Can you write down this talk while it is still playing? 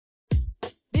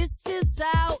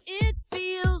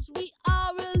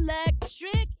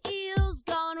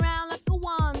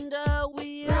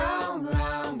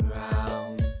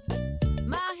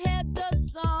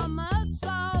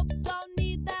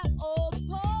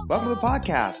Welcome to the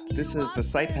podcast. This is the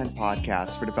SitePen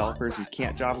podcast for developers who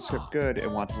can't JavaScript good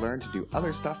and want to learn to do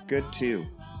other stuff good too.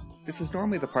 This is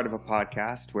normally the part of a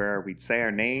podcast where we'd say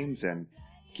our names and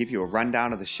give you a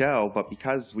rundown of the show, but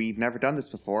because we've never done this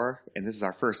before, and this is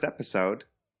our first episode,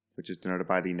 which is denoted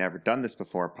by the never done this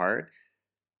before part,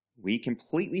 we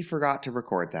completely forgot to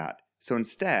record that. So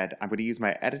instead, I'm going to use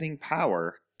my editing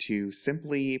power to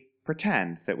simply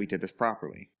pretend that we did this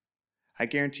properly. I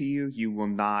guarantee you will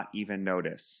not even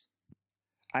notice.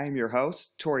 I am your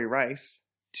host, Tori Rice.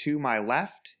 To my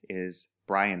left is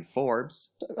Brian Forbes.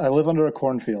 I live under a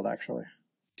cornfield, actually.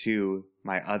 To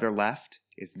my other left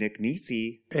is Nick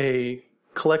Nisi. A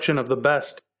collection of the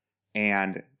best.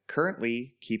 And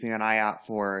currently keeping an eye out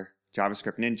for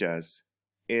JavaScript ninjas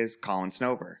is Colin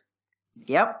Snover.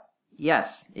 Yep.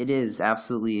 Yes, it is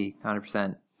absolutely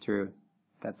 100% true.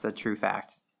 That's a true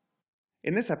fact.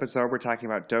 In this episode, we're talking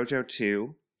about Dojo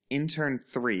 2, Intern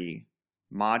 3,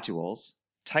 modules,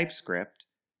 TypeScript,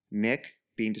 Nick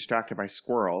being distracted by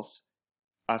squirrels,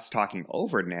 us talking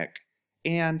over Nick,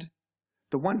 and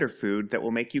the wonder food that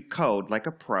will make you code like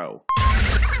a pro.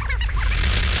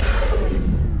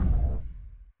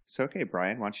 So, okay,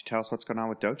 Brian, why don't you tell us what's going on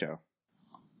with Dojo?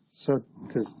 So,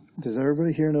 does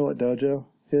everybody here know what Dojo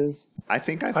is? I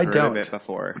think I've heard of it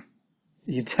before.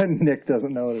 Nick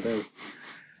doesn't know what it is.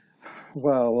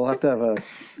 Well, we'll have to have a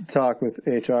talk with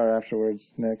HR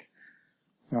afterwards, Nick.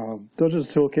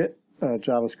 Dojo's a toolkit, a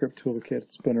JavaScript toolkit.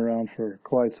 It's been around for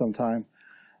quite some time.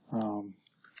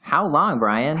 How long,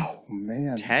 Brian? Oh,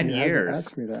 man. 10 years.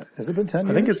 Ask me that. Has it been 10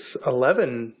 years? I think it's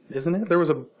 11, isn't it? There was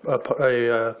a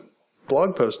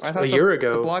blog post a year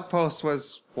ago. The blog post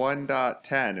was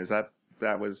 1.10. Is that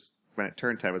was when it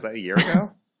turned 10? Was that a year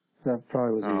ago? That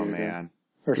probably was a year ago. Man.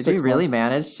 Did you really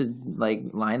manage to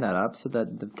line that up so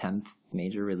that the 10th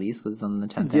major release was on the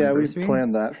 10th anniversary? Yeah, we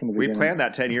planned that from the beginning. We planned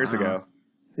that 10 years ago.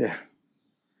 Yeah.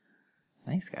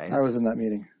 Nice, guys. I was in that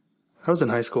meeting. I was in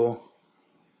high school.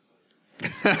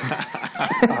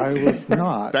 I was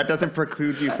not. That doesn't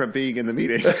preclude you from being in the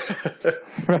meeting.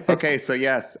 Right. Okay, so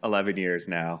yes, 11 years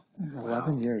now.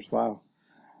 11 years, wow.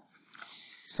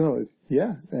 So,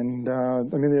 yeah, and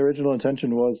the original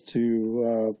intention was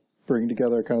to bring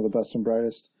together kind of the best and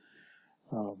brightest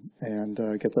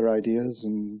and get their ideas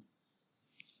and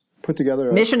put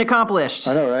together Mission accomplished.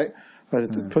 I know, right?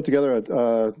 Put together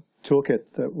a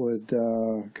toolkit that would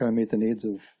kind of meet the needs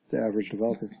of the average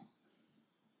developer.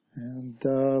 And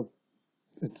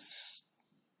it's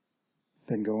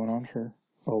been going on for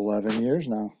 11 years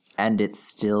now. And it's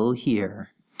still here.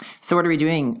 So what are we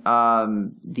doing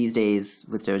these days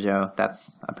with Dojo?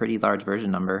 That's a pretty large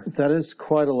version number. That is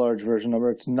quite a large version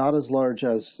number. It's not as large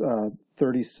as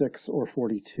 36 or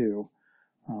 42,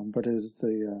 but it is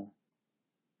the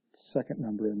second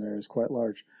number in there is quite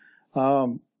large.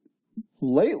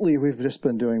 Lately, we've just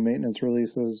been doing maintenance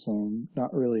releases,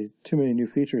 not really too many new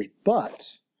features,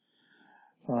 but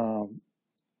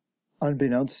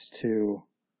unbeknownst to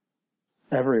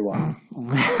everyone.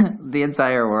 The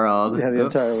entire world. Yeah, the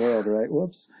Oops. entire world, right?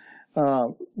 Whoops.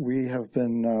 We have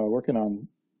been working on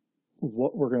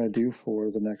what we're going to do for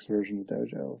the next version of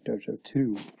Dojo, Dojo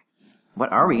 2.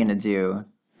 What are we going to do?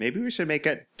 Maybe we should make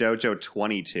it Dojo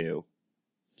 22,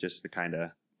 just to kind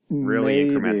of really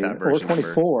increment that version. Or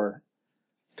 24. Number.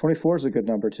 24 is a good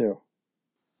number, too.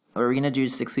 Are we going to do a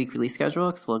 6-week release schedule?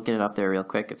 Because we'll get it up there real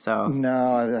quick if so.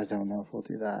 No, I don't know if we'll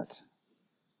do that.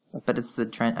 But it's the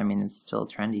trend. I mean, it's still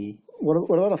trendy. What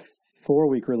about a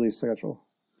 4-week release schedule?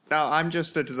 Now, I'm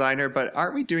just a designer, but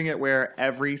aren't we doing it where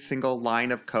every single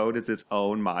line of code is its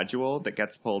own module that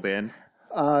gets pulled in?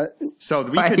 So we could do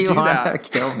that. Why do you want to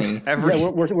kill me?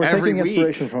 We're taking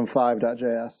inspiration from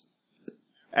 5.js.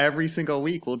 Every single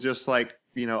week, we'll just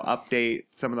update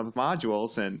some of the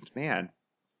modules, and man,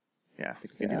 yeah, I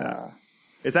think we can do that.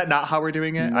 Is that not how we're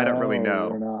doing it? No, I don't really know.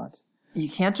 We're not. You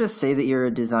can't just say that you're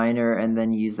a designer and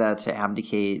then use that to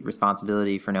abdicate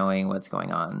responsibility for knowing what's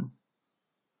going on.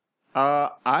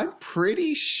 I'm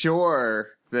pretty sure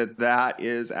that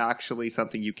is actually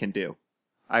something you can do.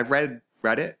 I've read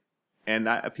it, and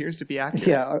that appears to be accurate.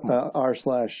 Yeah,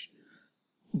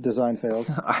 r/design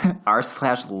fails.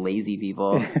 r/lazy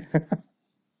people.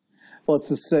 Well,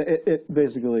 it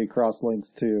basically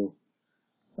cross-links to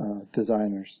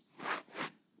designers.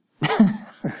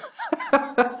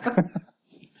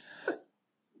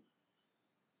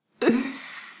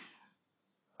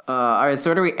 All right, so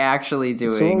what are we actually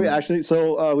doing?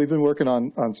 We've been working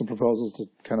on some proposals to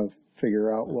kind of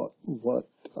figure out what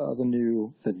the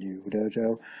new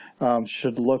Dojo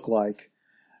should look like.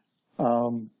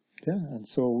 And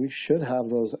so we should have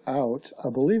those out, I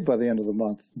believe, by the end of the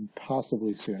month,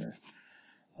 possibly sooner.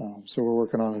 So we're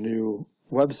working on a new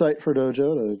website for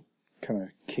Dojo to kind of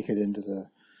kick it into the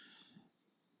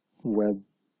Web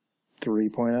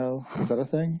 3.0. Is that a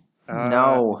thing?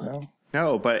 No.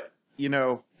 No, but,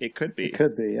 it could be. It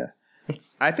could be, yeah.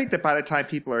 I think that by the time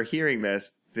people are hearing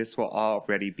this will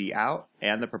already be out,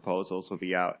 and the proposals will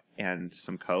be out, and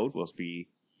some code will be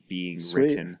being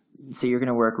written. So you're going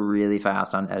to work really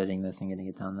fast on editing this and getting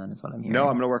it done then, is what I'm hearing. No,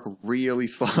 I'm going to work really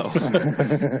slow.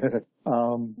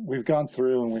 We've gone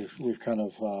through and we've kind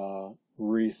of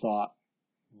rethought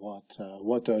what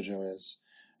Dojo is.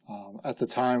 At the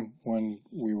time when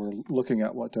we were looking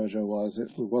at what Dojo was,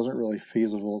 it wasn't really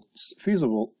feasible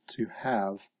to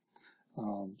have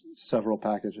several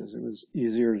packages. It was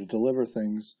easier to deliver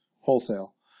things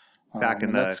wholesale. Back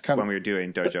in when we were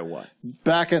doing Dojo 1.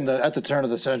 Back at the turn of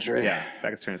the century. Yeah,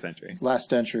 back at the turn of the century.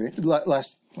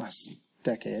 Last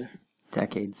decade.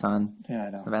 Decade, son. Yeah, I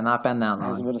know. It's not been that long. It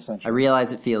hasn't been a century. I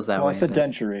realize it feels that way. I said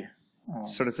century.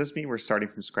 So does this mean we're starting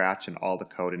from scratch and all the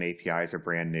code and APIs are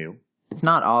brand new? It's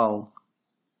not all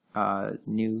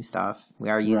new stuff. We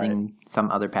are using some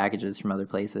other packages from other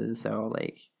places. So,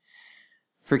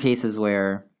 for cases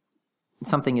where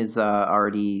something is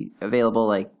already available,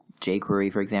 like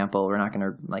jQuery, for example, we're not going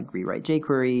to rewrite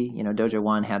jQuery. Dojo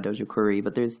 1 had Dojo Query,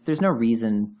 but there's no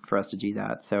reason for us to do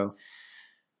that. So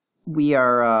we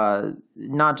are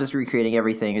not just recreating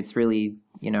everything. It's really,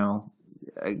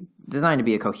 designed to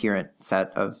be a coherent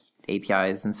set of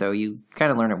APIs. And so you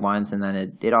kind of learn it once and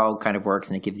then it all kind of works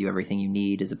and it gives you everything you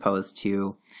need, as opposed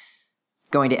to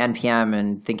going to NPM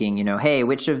and thinking, hey,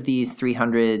 which of these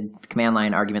 300 command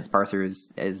line arguments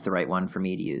parsers is the right one for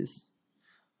me to use?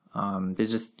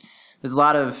 There's a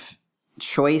lot of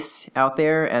choice out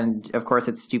there, and of course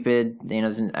it's stupid.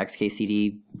 There's an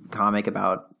XKCD comic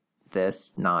about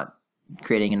this, not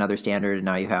creating another standard, and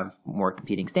now you have more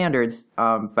competing standards.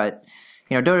 But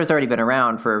Dojo's already been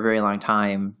around for a very long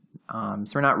time,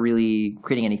 so we're not really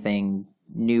creating anything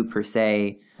new per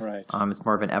se. Right. It's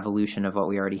more of an evolution of what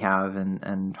we already have,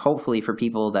 and hopefully for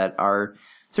people that are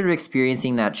sort of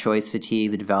experiencing that choice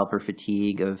fatigue, the developer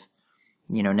fatigue of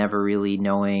never really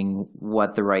knowing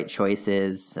what the right choice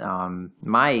is.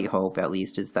 My hope, at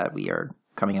least, is that we are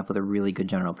coming up with a really good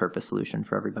general purpose solution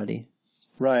for everybody.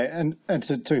 Right, and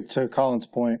to Colin's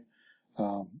point,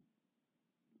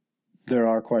 there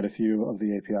are quite a few of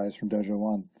the APIs from Dojo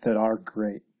 1 that are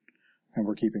great, and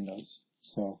we're keeping those.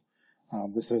 So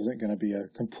this isn't going to be a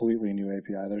completely new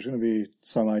API. There's going to be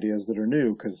some ideas that are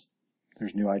new because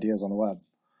there's new ideas on the web.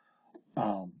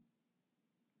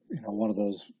 One of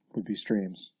those would be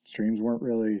streams. Streams weren't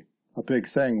really a big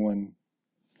thing when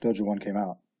Dojo 1 came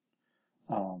out.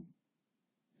 But,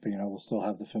 we'll still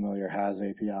have the familiar Has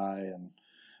API, and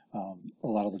a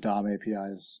lot of the DOM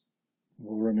APIs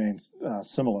will remain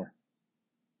similar.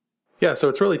 Yeah, so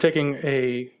it's really taking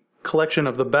a collection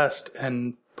of the best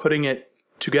and putting it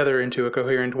together into a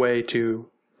coherent way to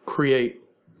create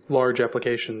large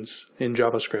applications in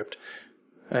JavaScript.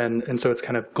 And so it's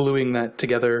kind of gluing that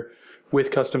together with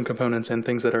custom components and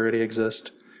things that already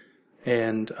exist.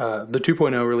 And the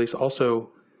 2.0 release also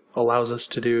allows us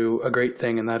to do a great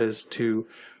thing, and that is to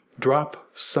drop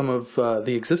some of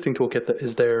the existing toolkit that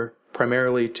is there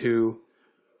primarily to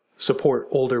support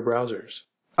older browsers.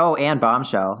 Oh, and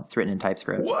Bombshell. It's written in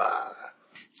TypeScript. What?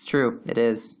 It's true. It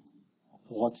is.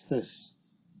 What's this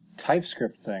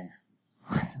TypeScript thing?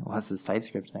 What's this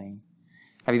TypeScript thing?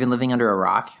 Have you been living under a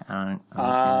rock? I don't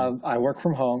understand. I work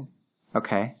from home.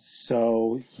 Okay.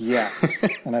 So, yes.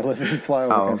 And I live in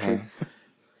flyover country. Okay.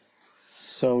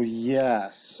 So,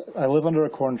 yes. I live under a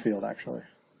cornfield, actually.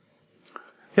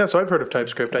 Yeah, so I've heard of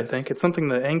TypeScript, I think. It's something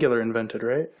that Angular invented,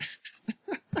 right?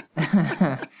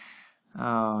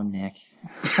 Oh, Nick.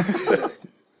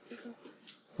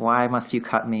 Why must you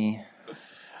cut me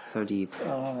so deep?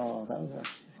 Oh, that was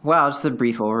us. Well, just a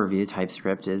brief overview.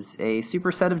 TypeScript is a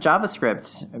superset of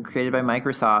JavaScript created by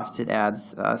Microsoft. It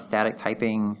adds static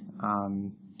typing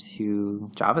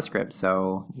to JavaScript,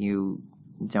 so you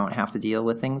don't have to deal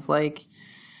with things like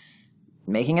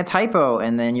making a typo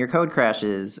and then your code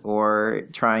crashes, or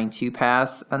trying to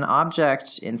pass an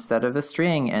object instead of a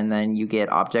string and then you get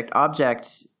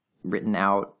object written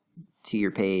out to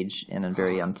your page in a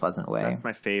very unpleasant way. That's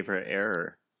my favorite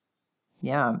error.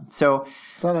 Yeah. So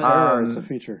it's not an error, it's a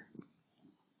feature.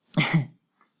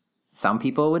 Some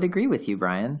people would agree with you,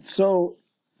 Brian. So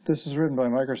this is written by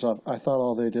Microsoft. I thought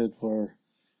all they did were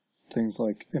things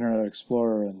like Internet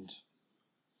Explorer and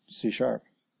C#.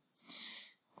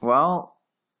 Well,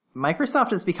 Microsoft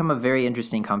has become a very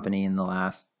interesting company in the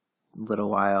last little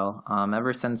while.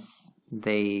 Ever since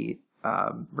they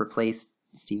replaced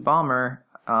Steve Ballmer,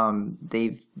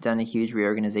 they've done a huge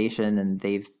reorganization, and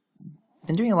they've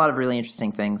been doing a lot of really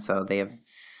interesting things. So they have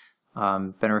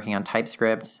been working on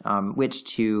TypeScript, which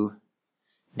to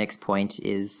Nick's point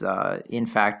is in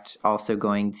fact also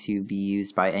going to be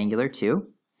used by Angular 2.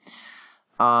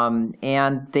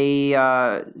 And they've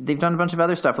done a bunch of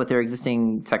other stuff with their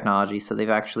existing technology. So they've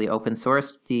actually open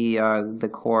sourced the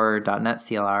core .NET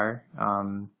CLR,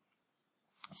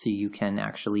 so you can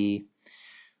actually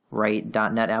write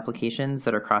 .NET applications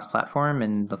that are cross-platform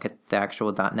and look at the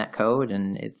actual .NET code.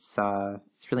 And it's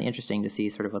really interesting to see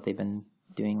sort of what they've been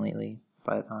doing lately.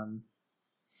 But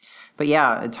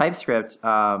yeah, TypeScript,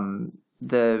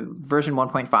 the version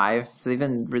 1.5. So they've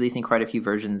been releasing quite a few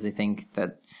versions. I think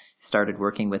that started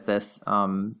working with this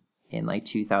in like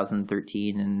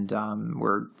 2013, and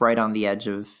we're right on the edge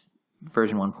of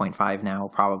version 1.5 now.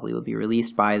 Probably will be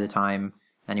released by the time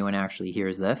anyone actually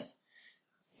hears this.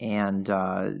 And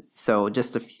so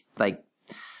just a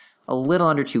little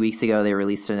under 2 weeks ago, they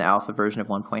released an alpha version of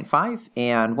 1.5,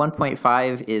 and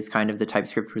 1.5 is kind of the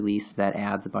TypeScript release that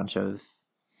adds a bunch of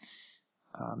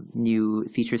new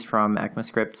features from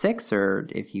ECMAScript 6, or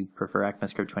if you prefer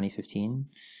ECMAScript 2015.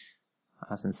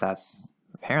 Since that's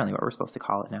apparently what we're supposed to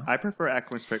call it now. I prefer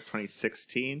ECMAScript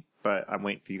 2016, but I'm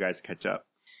waiting for you guys to catch up.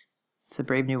 It's a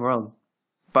brave new world.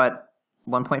 But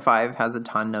 1.5 has a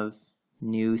ton of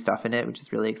new stuff in it, which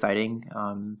is really exciting.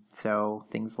 So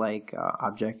things like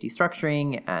object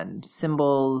destructuring and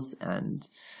symbols and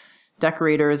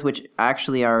decorators, which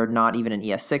actually are not even an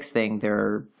ES6 thing.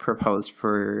 They're proposed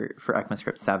for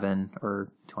ECMAScript 7 or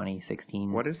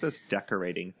 2016. What is this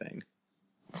decorating thing?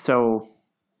 So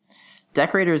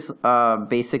decorators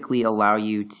basically allow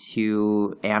you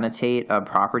to annotate a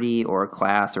property or a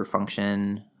class or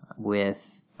function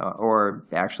with, or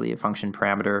actually a function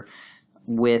parameter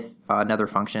with another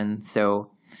function. So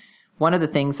one of the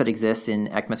things that exists in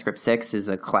ECMAScript 6 is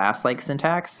a class-like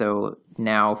syntax. So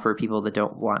now for people that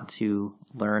don't want to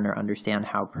learn or understand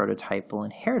how prototypal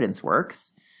inheritance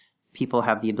works, people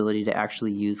have the ability to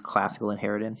actually use classical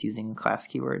inheritance using a class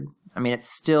keyword. I mean, it's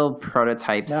still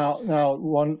prototypes. Now,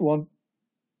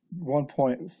 one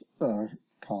point,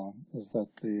 Colin, is that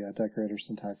the decorator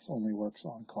syntax only works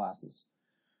on classes.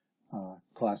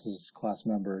 Classes, class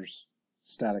members,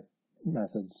 static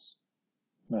methods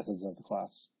of the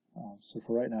class. So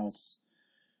for right now,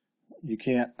 you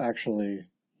can't actually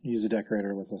use a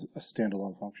decorator with a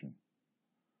standalone function.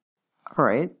 All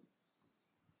right.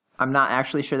 I'm not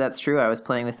actually sure that's true. I was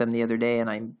playing with them the other day, and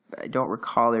I don't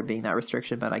recall there being that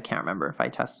restriction, but I can't remember if I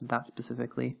tested that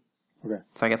specifically. Okay.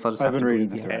 So I guess I'll just I've have been to reading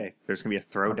believe this. you. Hey, there's going to be a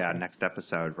throwdown next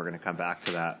episode. We're going to come back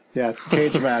to that. Yeah,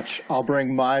 cage match. I'll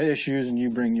bring my issues and you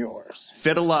bring yours.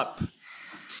 Fiddle up.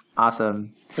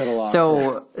 Awesome. Fiddle off.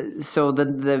 So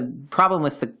the problem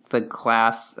with the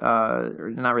class,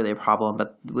 or not really a problem,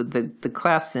 but with the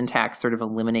class syntax sort of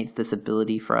eliminates this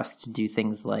ability for us to do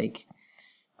things like,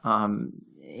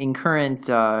 in current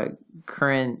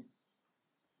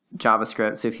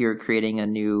JavaScript. So if you're creating a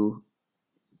new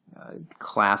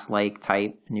class-like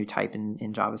type, new type in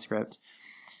JavaScript,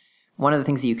 one of the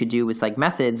things that you could do with like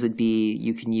methods would be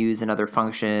you can use another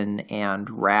function and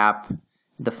wrap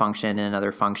the function in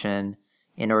another function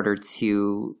in order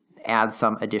to add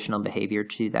some additional behavior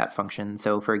to that function.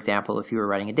 So for example, if you were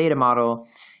writing a data model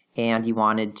and you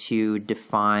wanted to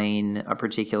define a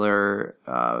particular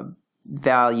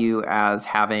value as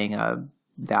having a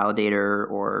validator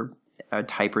or a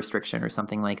type restriction or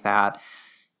something like that,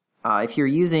 if you're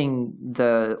using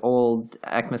the old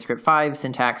ECMAScript 5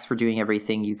 syntax for doing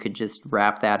everything, you could just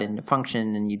wrap that in a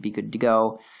function and you'd be good to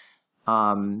go.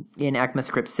 In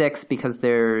ECMAScript 6, because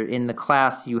they're in the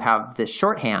class, you have this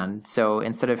shorthand. So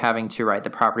instead of having to write the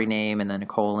property name and then a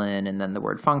colon and then the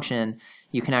word function,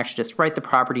 you can actually just write the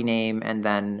property name and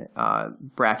then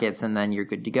brackets, and then you're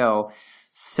good to go.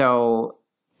 So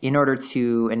in order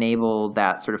to enable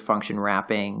that sort of function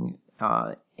wrapping,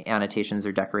 annotations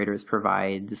or decorators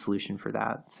provide the solution for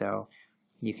that. So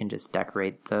you can just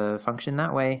decorate the function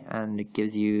that way, and it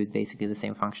gives you basically the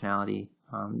same functionality.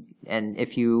 And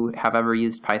if you have ever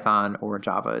used Python or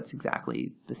Java, it's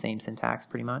exactly the same syntax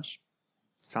pretty much.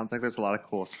 Sounds like there's a lot of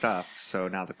cool stuff. So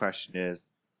now the question is,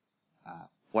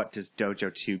 what does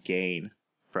Dojo 2 gain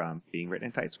from being written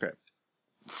in TypeScript?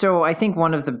 So I think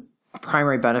one of the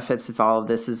primary benefits of all of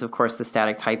this is, of course, the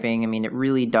static typing. I mean, it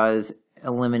really does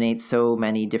eliminate so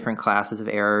many different classes of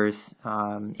errors.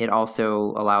 It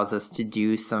also allows us to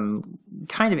do some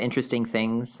kind of interesting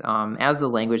things. As the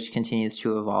language continues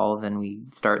to evolve and we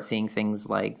start seeing things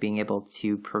like being able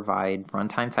to provide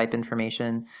runtime type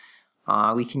information,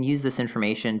 we can use this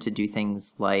information to do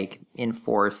things like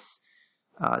enforce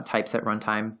types at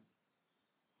runtime.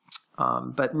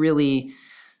 But really,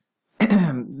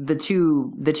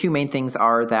 the two main things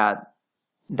are that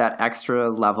extra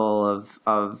level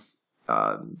of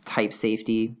type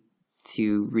safety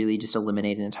to really just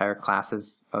eliminate an entire class of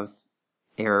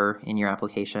error in your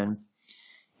application.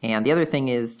 And the other thing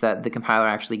is that the compiler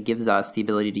actually gives us the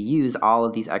ability to use all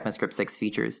of these ECMAScript 6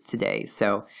 features today.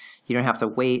 So you don't have to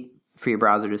wait for your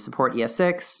browser to support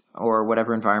ES6 or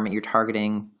whatever environment you're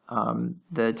targeting.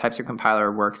 The TypeScript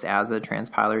compiler works as a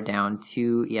transpiler down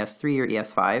to ES3 or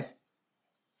ES5.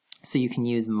 So you can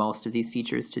use most of these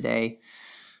features today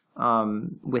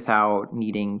without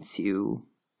needing to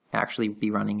actually be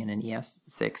running in an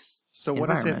ES6 So what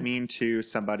does it mean to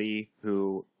somebody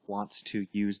who wants to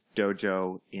use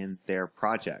Dojo in their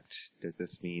project? Does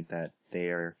this mean that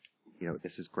they're,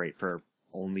 this is great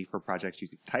only for projects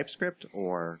using TypeScript,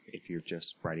 or if you're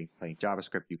just writing plain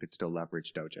JavaScript, you could still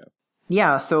leverage Dojo?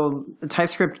 Yeah, so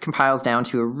TypeScript compiles down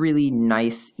to a really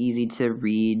nice, easy to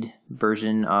read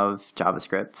version of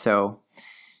JavaScript. So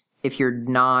if you're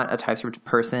not a TypeScript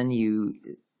person, you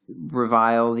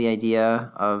revile the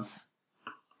idea of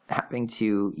having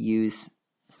to use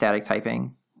static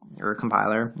typing or a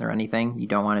compiler or anything. You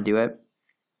don't want to do it.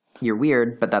 You're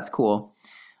weird, but that's cool.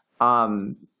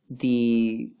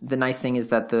 The nice thing is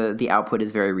that the output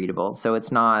is very readable. So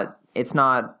it's not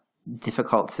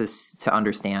difficult to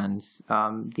understand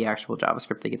the actual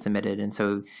JavaScript that gets emitted, and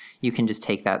so you can just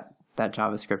take that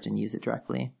JavaScript and use it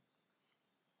directly.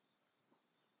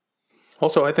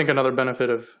 Also, I think another benefit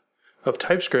of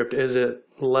TypeScript is it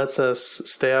lets us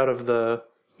stay out of the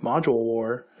module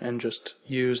war and just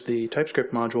use the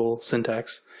TypeScript module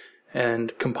syntax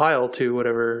and compile to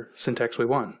whatever syntax we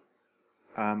want.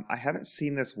 I haven't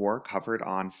seen this war covered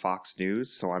on Fox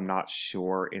News, so I'm not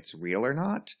sure it's real or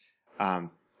not.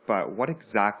 But what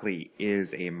exactly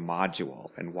is a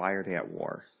module, and why are they at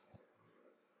war?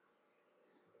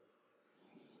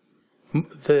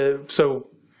 That's a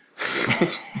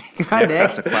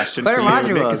question for you.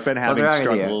 Modules? Nick has been having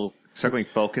struggling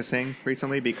focusing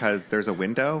recently because there's a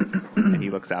window and he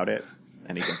looks out it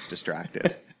and he gets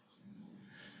distracted.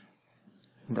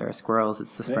 There are squirrels.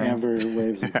 It's the spring. The amber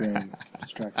waves of green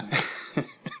distracting.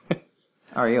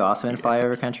 Are you also in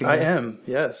Flyover Country? I am,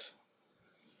 yes.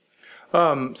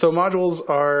 So modules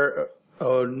are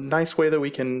a nice way that we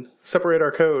can separate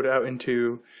our code out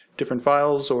into different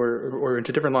files or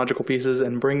into different logical pieces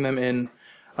and bring them in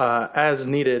as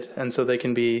needed, and so they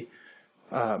can be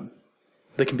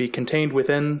contained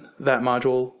within that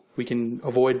module. We can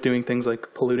avoid doing things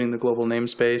like polluting the global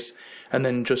namespace, and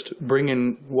then just bring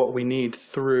in what we need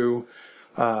through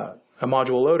a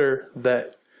module loader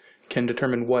that can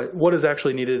determine what is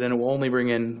actually needed, and it will only bring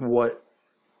in what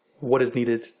is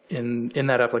needed in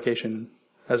that application,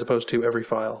 as opposed to every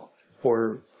file,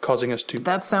 or causing us to...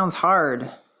 That sounds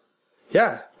hard.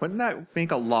 Yeah. Wouldn't that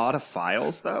make a lot of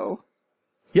files, though?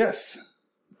 Yes.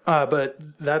 But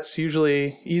that's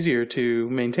usually easier to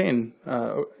maintain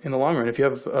in the long run. If you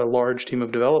have a large team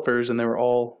of developers and they were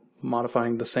all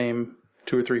modifying the same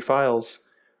 2 or 3 files,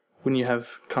 wouldn't you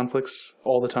have conflicts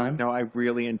all the time? No, I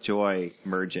really enjoy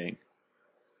merging.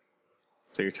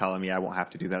 So you're telling me I won't have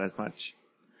to do that as much?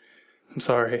 I'm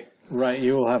sorry. Right,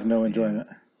 you will have no enjoyment.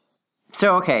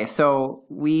 So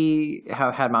we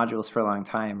have had modules for a long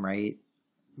time, right?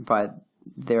 But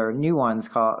there are new ones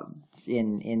called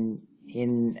in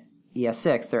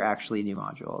ES6. They're actually new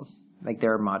modules. Like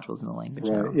there are modules in the language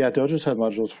now. Right. Yeah, Dojo's had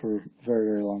modules for a very,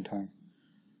 very long time.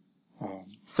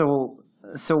 So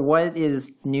what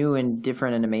is new and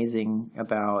different and amazing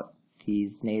about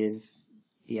these native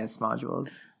ES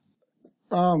modules?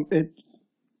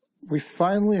 We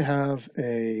finally have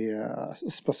a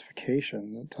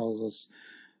specification that tells us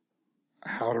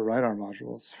how to write our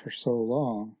modules. For so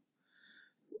long,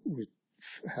 we've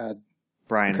had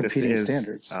Brian, competing this is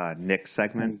standards. Nick's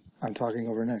segment. I'm talking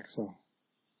over Nick, so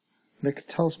Nick,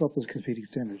 tell us about those competing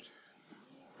standards.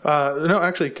 No,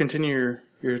 actually, continue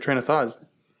your train of thought.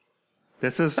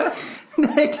 This is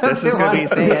Nick this is going to be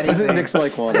say anything. Nick's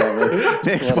like whatever.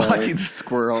 Nick's watching the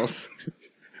squirrels.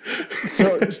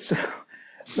 So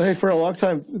hey, for a long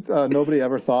time, nobody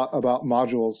ever thought about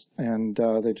modules, and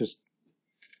they just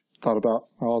thought about,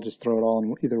 I'll just throw it all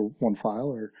in either one file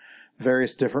or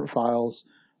various different files,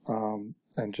 and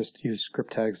just use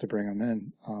script tags to bring them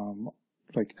in,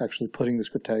 like actually putting the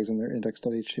script tags in their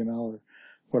index.html or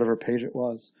whatever page it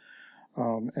was.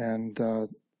 And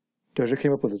Dojo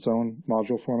came up with its own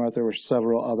module format. There were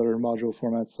several other module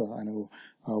formats. I know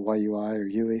YUI or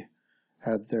UI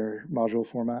had their module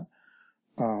format.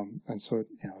 And so,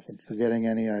 if I'm forgetting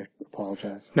any, I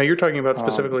apologize. Now, you're talking about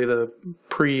specifically the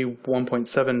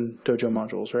pre-1.7 Dojo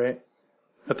modules, right?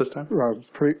 At this time? Pre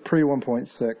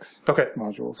 1.6 Okay.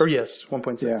 modules. Or yes,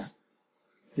 1.6. Yeah.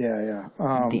 Yeah.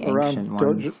 The around ancient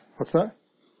ones. What's that?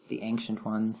 The ancient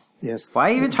ones. Yes. Why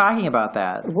are you even talking about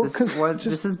that? Well,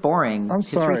 This is boring. I'm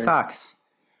History sorry. sucks.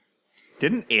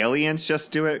 Didn't Aliens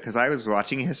just do it? Because I was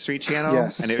watching a History Channel,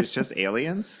 Yes. and it was just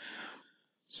aliens.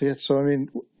 So I mean,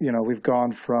 we've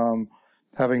gone from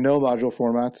having no module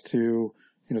formats to,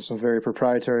 some very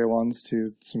proprietary ones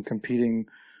to some competing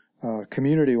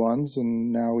community ones,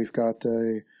 and now we've got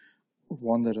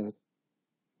one that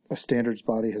a standards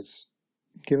body has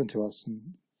given to us,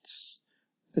 and it's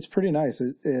pretty nice.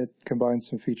 It combines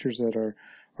some features that are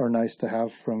nice to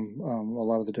have from a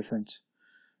lot of the different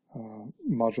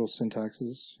module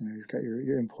syntaxes. You've got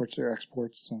your imports, your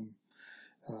exports.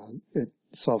 It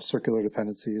solves circular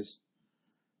dependencies.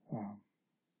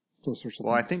 Those sorts of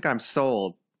Well, things. I think I'm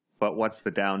sold, but what's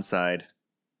the downside?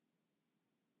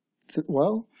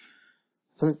 Well,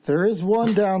 there is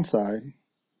one downside,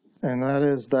 and that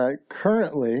is that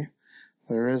currently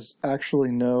there is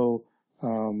actually no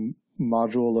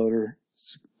module loader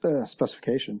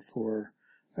specification for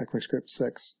ECMAScript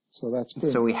 6. So that's been...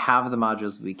 So we have the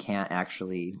modules, we can't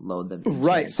actually load them. into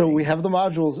Right, so anything. we have the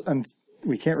modules, and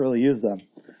we can't really use them.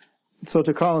 So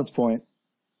to Colin's point,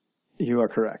 you are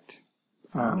correct.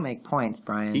 I don't make points,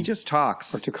 Brian. He just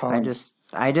talks. Or to Colin's...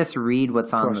 I just read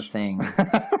what's on the thing.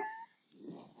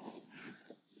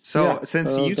 So Yeah,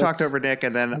 since you talked that's- over Nick,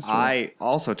 and then I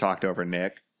also talked over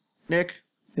Nick. Nick,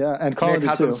 Yeah, and Colin Nick, did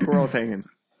how's too. some squirrels hanging?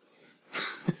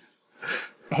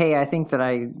 Hey, I think that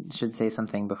I should say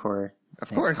something before.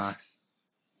 Of Nick course. talks.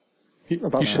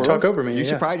 About You should squirrels? talk over me. You yeah.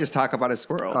 should probably just talk about his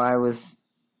squirrels. I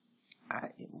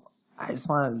just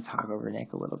wanted to talk over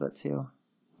Nick a little bit too.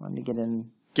 Wanted to get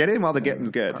in. Get in while the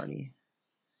getting's good. Party.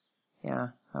 Yeah.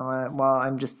 Well,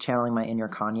 I'm just channeling my inner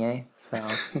Kanye. So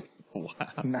Wow.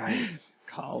 Nice.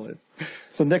 Colin.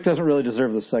 So Nick doesn't really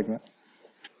deserve this segment.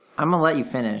 I'm gonna let you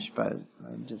finish, but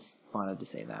I just wanted to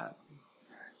say that.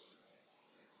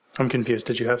 I'm confused.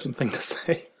 Did you have something to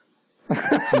say?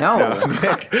 No.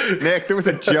 Nick, there was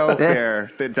a joke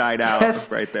there that died out Yes.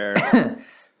 right there.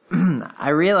 I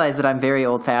realize that I'm very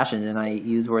old-fashioned and I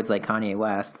use words like Kanye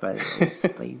West, but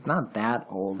it's not that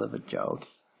old of a joke.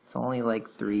 It's only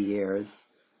like 3 years.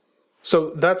 So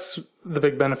that's the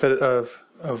big benefit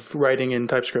of writing in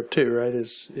TypeScript too, right?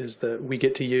 Is that we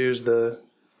get to use the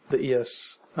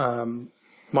ES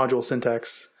module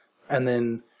syntax, and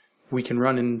then we can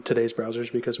run in today's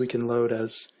browsers because we can load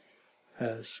as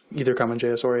either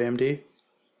CommonJS or AMD.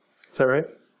 Is that right?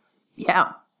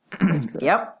 Yeah.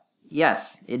 Yep.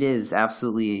 Yes, it is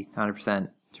absolutely 100%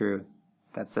 true.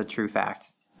 That's a true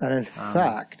fact. And in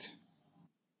fact,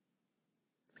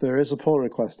 there is a pull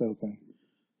request open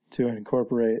to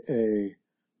incorporate a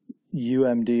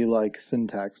UMD-like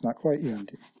syntax, not quite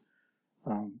UMD,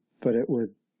 but it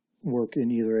would work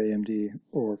in either AMD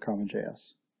or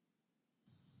CommonJS.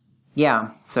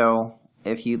 Yeah, so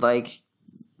if you like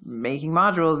making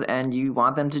modules and you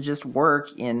want them to just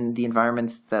work in the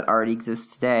environments that already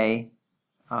exist today.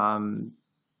 So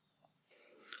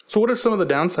what are some of the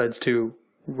downsides to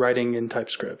writing in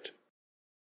TypeScript?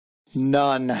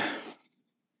 None.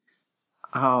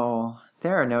 Oh,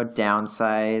 there are no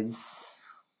downsides.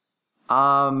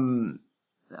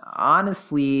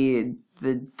 Honestly,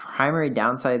 the primary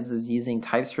downsides of using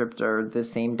TypeScript are the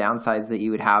same downsides that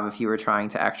you would have if you were trying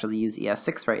to actually use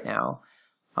ES6 right now.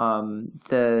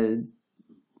 The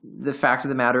fact of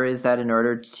the matter is that in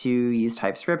order to use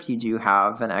TypeScript, you do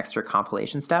have an extra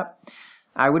compilation step.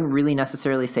 I wouldn't really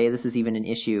necessarily say this is even an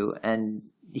issue, and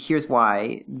here's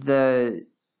why. The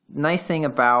nice thing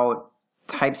about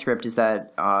TypeScript is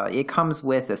that it comes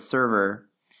with a server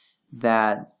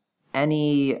that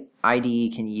any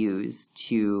IDE can use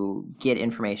to get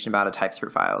information about a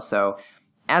TypeScript file. So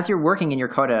as you're working in your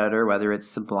code editor, whether it's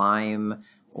Sublime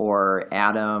or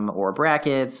Atom or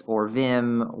Brackets or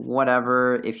Vim,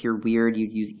 whatever, if you're weird,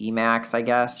 you'd use Emacs, I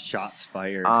guess. Shots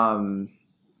fired.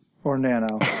 Or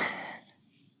Nano.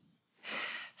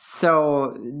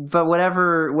 So, but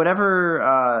whatever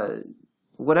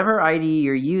IDE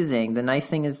you're using, the nice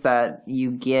thing is that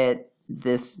you get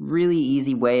this really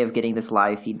easy way of getting this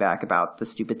live feedback about the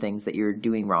stupid things that you're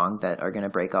doing wrong that are going to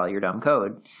break all your dumb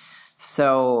code.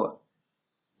 So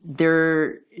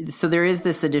there is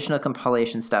this additional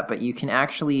compilation step, but you can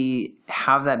actually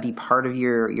have that be part of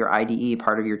your IDE,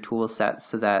 part of your tool set,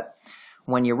 so that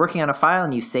when you're working on a file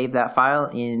and you save that file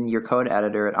in your code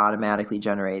editor, it automatically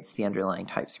generates the underlying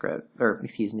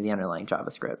the underlying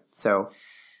JavaScript. So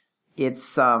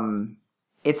it's an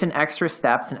extra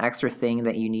step, it's an extra thing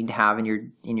that you need to have in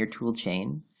your tool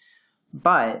chain,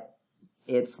 but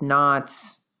it's not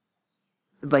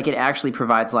like it actually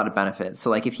provides a lot of benefits.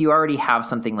 So like if you already have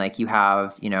something like you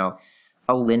have,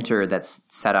 a linter that's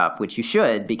set up, which you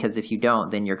should, because if you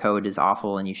don't, then your code is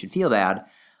awful and you should feel bad.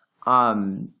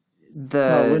 The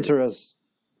linter as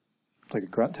like a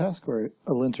grunt task, or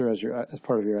a linter as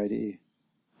part of your IDE?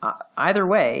 Either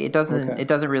way, it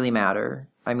doesn't really matter.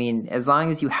 I mean, as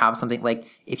long as you have something, like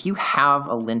if you have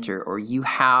a linter or you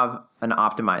have an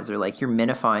optimizer, like you're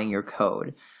minifying your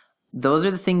code, those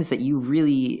are the things that you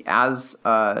really, as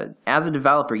a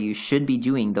developer, you should be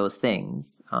doing those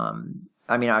things.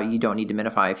 I mean, you don't need to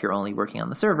minify if you're only working on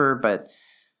the server, but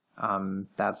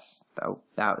that's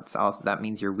also, that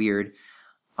means you're weird.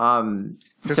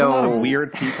 There's a lot of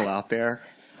weird people out there.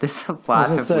 There's a lot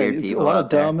of weird people. A lot of out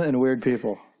there. dumb and weird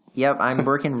people. Yep, I'm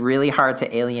working really hard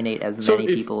to alienate as many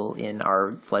people in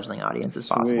our fledgling audience as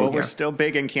possible. Well, we're still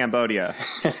big in Cambodia.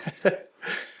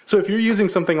 So if you're using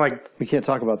something like... We can't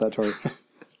talk about that, Tori.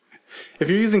 If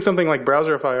you're using something like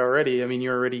Browserify already, I mean,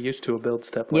 you're already used to a build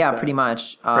step like that. Yeah, pretty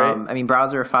much. Right? I mean,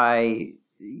 Browserify,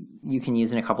 you can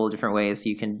use in a couple of different ways. So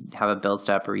you can have a build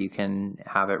step, or you can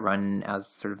have it run as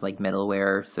sort of like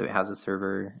middleware. So it has a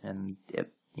server and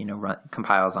it,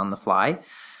 compiles on the fly.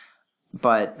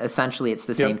 But essentially, it's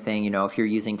the same thing. If you're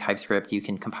using TypeScript, you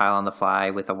can compile on the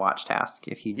fly with a watch task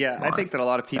if you want. I think that a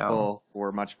lot of people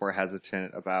were much more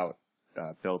hesitant about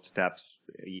build steps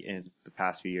in the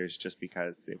past few years, just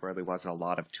because there really wasn't a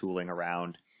lot of tooling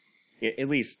around, at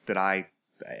least that I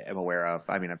am aware of.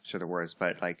 I mean, I'm sure there was,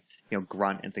 but like,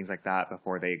 Grunt and things like that,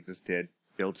 before they existed,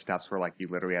 build steps were like you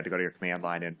literally had to go to your command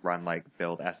line and run like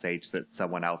build sh that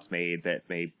someone else made that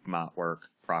may not work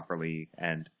properly.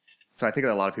 And so I think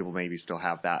that a lot of people maybe still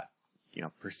have that,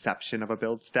 perception of a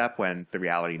build step, when the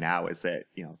reality now is that,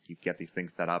 you get these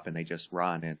things set up and they just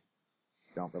run, and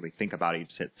you don't really think about it. You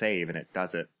just hit save and it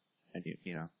does it. And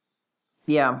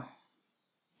Yeah,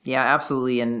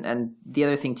 absolutely. And the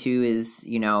other thing too is,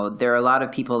 there are a lot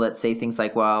of people that say things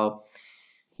like, well,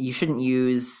 you shouldn't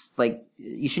use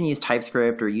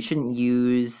TypeScript, or you shouldn't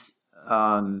use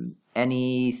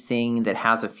anything that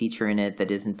has a feature in it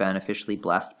that isn't beneficially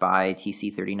blessed by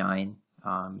TC39.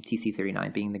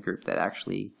 TC39 being the group that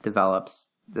actually develops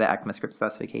the ECMAScript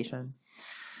specification.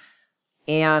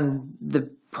 And the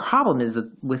problem is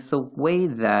that with the way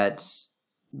that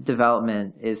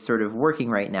development is sort of working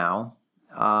right now,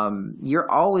 you're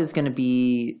always going to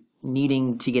be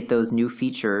needing to get those new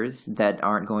features that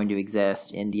aren't going to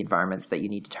exist in the environments that you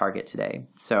need to target today.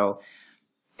 So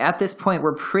at this point,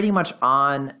 we're pretty much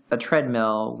on a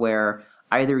treadmill where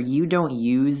either you don't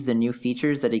use the new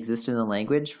features that exist in the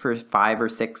language for 5 or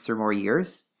 6 or more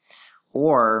years,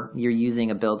 or you're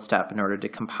using a build step in order to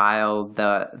compile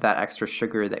that extra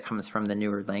sugar that comes from the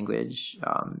newer language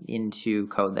into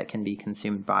code that can be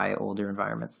consumed by older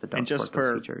environments that don't support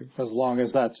those features. As long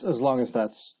as that's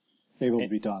able to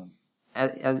be done.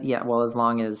 As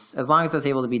long as that's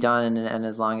able to be done, and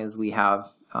as long as we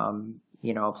have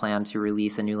a plan to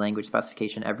release a new language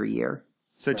specification every year.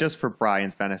 So just for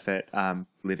Brian's benefit,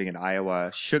 living in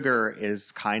Iowa, sugar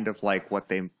is kind of like what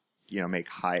they make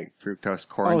high fructose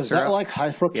corn syrup. Oh, is that like high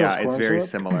fructose corn syrup? Yeah, it's very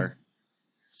similar.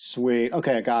 Sweet.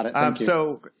 Okay, I got it. Thank you.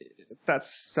 So that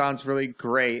sounds really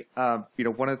great. One of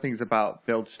the things about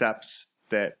build steps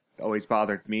that always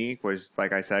bothered me was,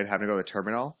 like I said, having to go to the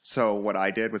terminal. So what I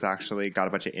did was actually got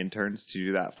a bunch of interns to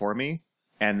do that for me.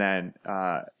 And then,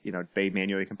 they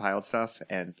manually compiled stuff.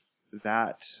 And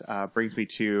that brings me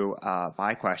to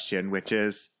my question, which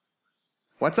is,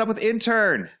 what's up with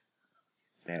intern,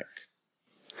 Nick?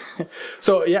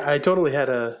 So yeah, I totally had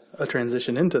a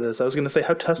transition into this. I was going to say,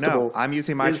 how testable? No, I'm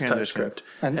using my is transition. TypeScript?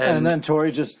 And then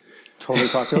Tori just totally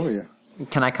talked over you.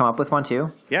 Can I come up with one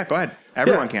too? Yeah, go ahead.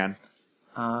 Everyone can.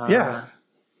 Yeah.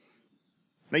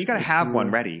 No, you got to have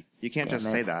one ready. You can't just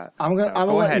say that. I'm gonna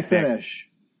let you finish. Nick.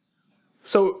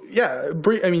 So yeah,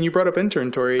 you brought up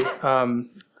intern, Tori.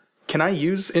 Can I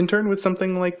use intern with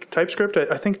something like TypeScript?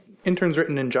 I think intern's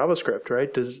written in JavaScript,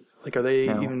 right? Are they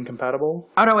even compatible?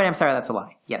 Oh, no, wait, I'm sorry. That's a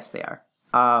lie. Yes, they are.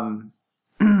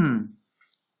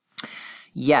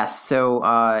 Yes, so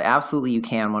absolutely you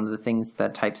can. One of the things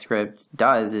that TypeScript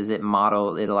does is it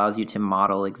allows you to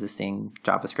model existing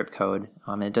JavaScript code.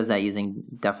 And it does that using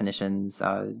definitions,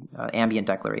 ambient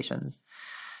declarations.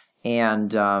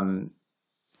 And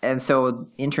so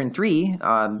Intern 3,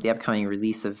 the upcoming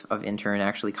release of Intern,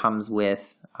 actually comes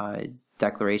with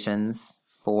declarations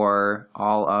for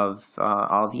all of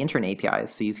the Intern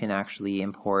APIs. So you can actually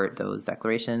import those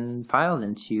declaration files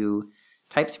into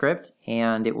TypeScript,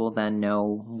 and it will then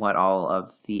know what all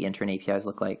of the Intern APIs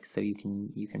look like. So you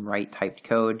can write typed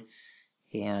code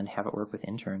and have it work with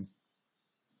Intern.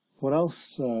 What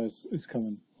else is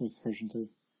coming with version 3?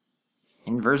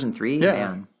 In version 3, yeah.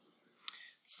 Man,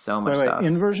 so much stuff.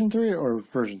 In version 3 or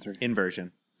version 3? In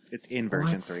version. It's in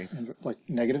version What? 3. Like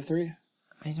 -3?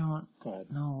 I don't. Go ahead.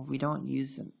 No, we don't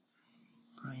use them,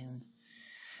 Brian.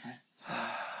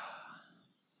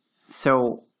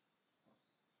 So,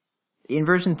 in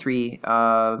version 3,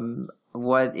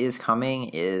 what is coming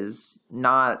is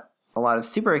not a lot of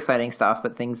super exciting stuff,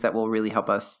 but things that will really help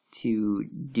us to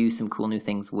do some cool new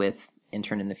things with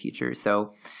Intern in the future.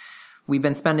 So, we've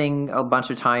been spending a bunch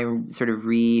of time sort of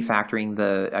refactoring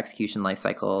the execution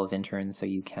lifecycle of Intern, so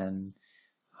you can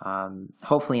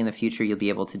hopefully in the future you'll be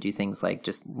able to do things like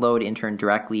just load Intern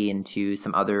directly into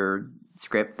some other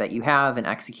script that you have and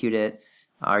execute it.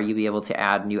 Or you'll be able to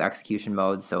add new execution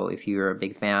modes. So if you're a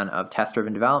big fan of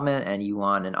test-driven development and you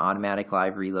want an automatic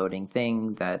live reloading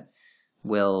thing that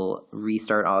will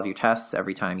restart all of your tests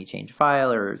every time you change a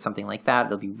file or something like that,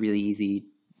 it'll be really easy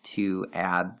to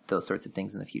add those sorts of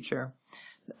things in the future.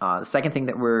 The second thing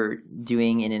that we're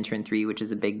doing in Intern 3, which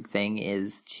is a big thing,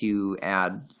 is to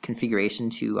add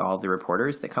configuration to all of the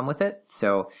reporters that come with it.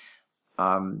 So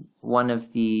one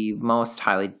of the most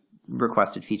highly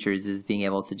requested features is being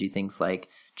able to do things like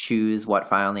choose what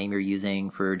file name you're using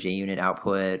for JUnit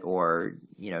output, or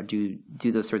do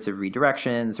those sorts of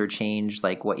redirections, or change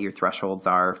like what your thresholds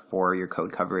are for your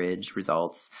code coverage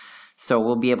results. So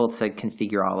we'll be able to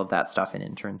configure all of that stuff in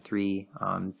Intern 3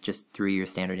 just through your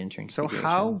standard Intern configuration. So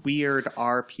how weird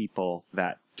are people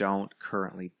that don't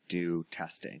currently do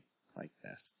testing like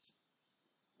this?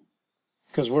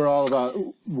 Because we're all about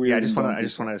weird. Yeah, I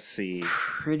just want to see.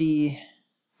 Pretty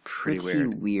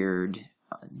weird,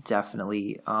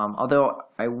 definitely. Although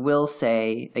I will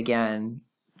say again,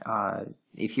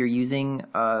 if you're using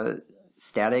a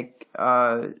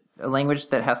language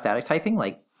that has static typing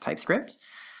like TypeScript,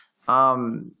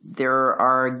 there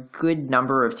are a good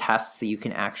number of tests that you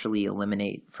can actually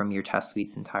eliminate from your test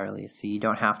suites entirely. So you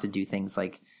don't have to do things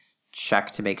like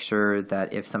check to make sure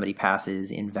that if somebody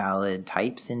passes invalid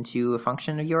types into a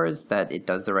function of yours, that it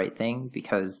does the right thing,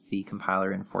 because the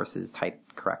compiler enforces type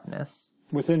correctness.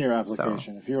 Within your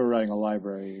application, if you were writing a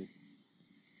library,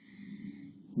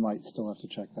 you might still have to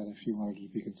check that if you wanted it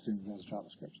to be consumed as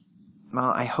JavaScript.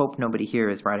 Well, I hope nobody here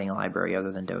is writing a library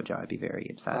other than Dojo. I'd be very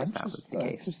upset if that was the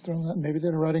case. Just throwing that. Maybe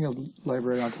they're writing a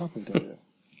library on top of Dojo.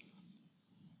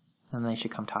 Then they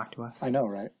should come talk to us. I know,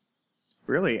 right?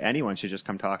 Really, anyone should just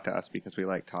come talk to us because we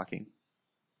like talking.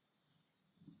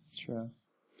 It's true.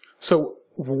 So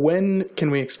when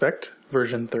can we expect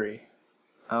version 3?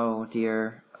 Oh,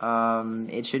 dear.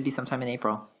 It should be sometime in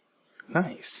April.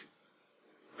 Nice.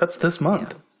 That's this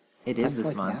month. Yeah, it is That's this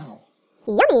like month. now.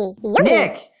 Yummy, yummy.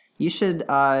 Nick, you should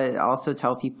also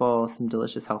tell people some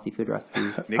delicious healthy food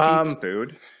recipes. Nick eats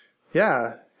food.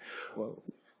 Yeah. Whoa.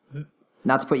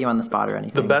 Not to put you on the spot or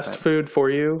anything. The best but food for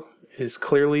you is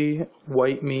clearly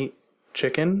white meat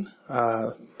chicken,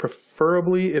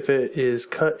 preferably if it is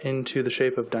cut into the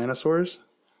shape of dinosaurs.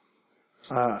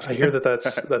 I hear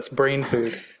that's brain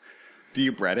food. Do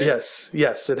you bread it?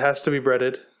 Yes, it has to be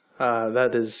breaded.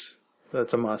 That's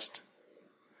a must.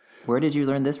 Where did you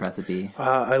learn this recipe?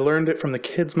 I learned it from the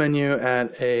kids menu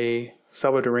at a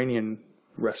Salvadorian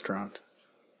restaurant.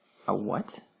 A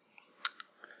what?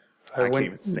 I can't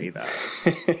even say that.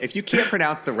 If you can't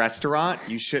pronounce the restaurant,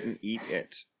 you shouldn't eat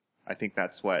it. I think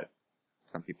that's what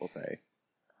some people say.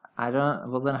 I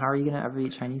don't. Well, then how are you going to ever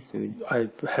eat Chinese food? I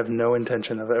have no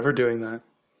intention of ever doing that.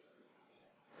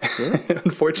 Really?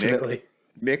 Unfortunately.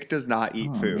 Nick does not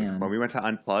eat food. Man. When we went to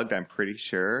Unplugged, I'm pretty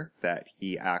sure that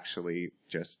he actually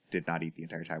just did not eat the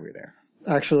entire time we were there.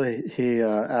 Actually, he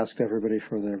asked everybody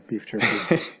for their beef jerky.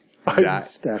 That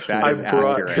stashed is I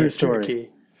brought accurate. True story. turkey.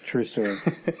 True story.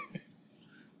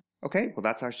 Okay, well,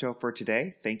 that's our show for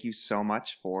today. Thank you so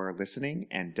much for listening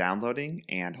and downloading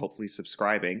and hopefully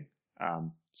subscribing.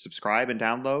 Subscribe and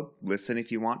download. Listen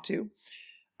if you want to.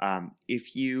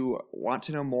 If you want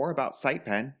to know more about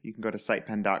SitePen, you can go to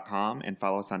sitepen.com and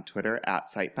follow us on Twitter at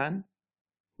SitePen.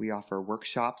 We offer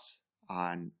workshops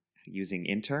on using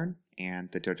Intern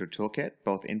and the Dojo Toolkit,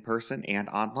 both in person and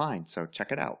online, so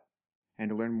check it out. And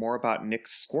to learn more about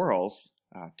Nick's squirrels,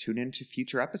 tune in to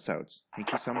future episodes.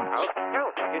 Thank you so much.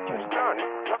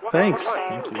 Thanks.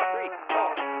 Thank you.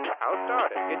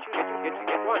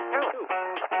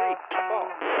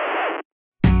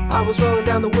 I was rolling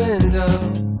down the window,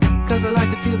 cause I like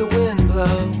to feel the wind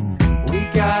blow. We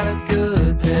got a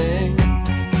good thing.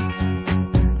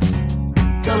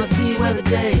 Gonna see where the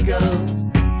day goes.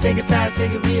 Take it fast,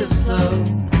 take it real slow.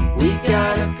 We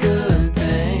got a good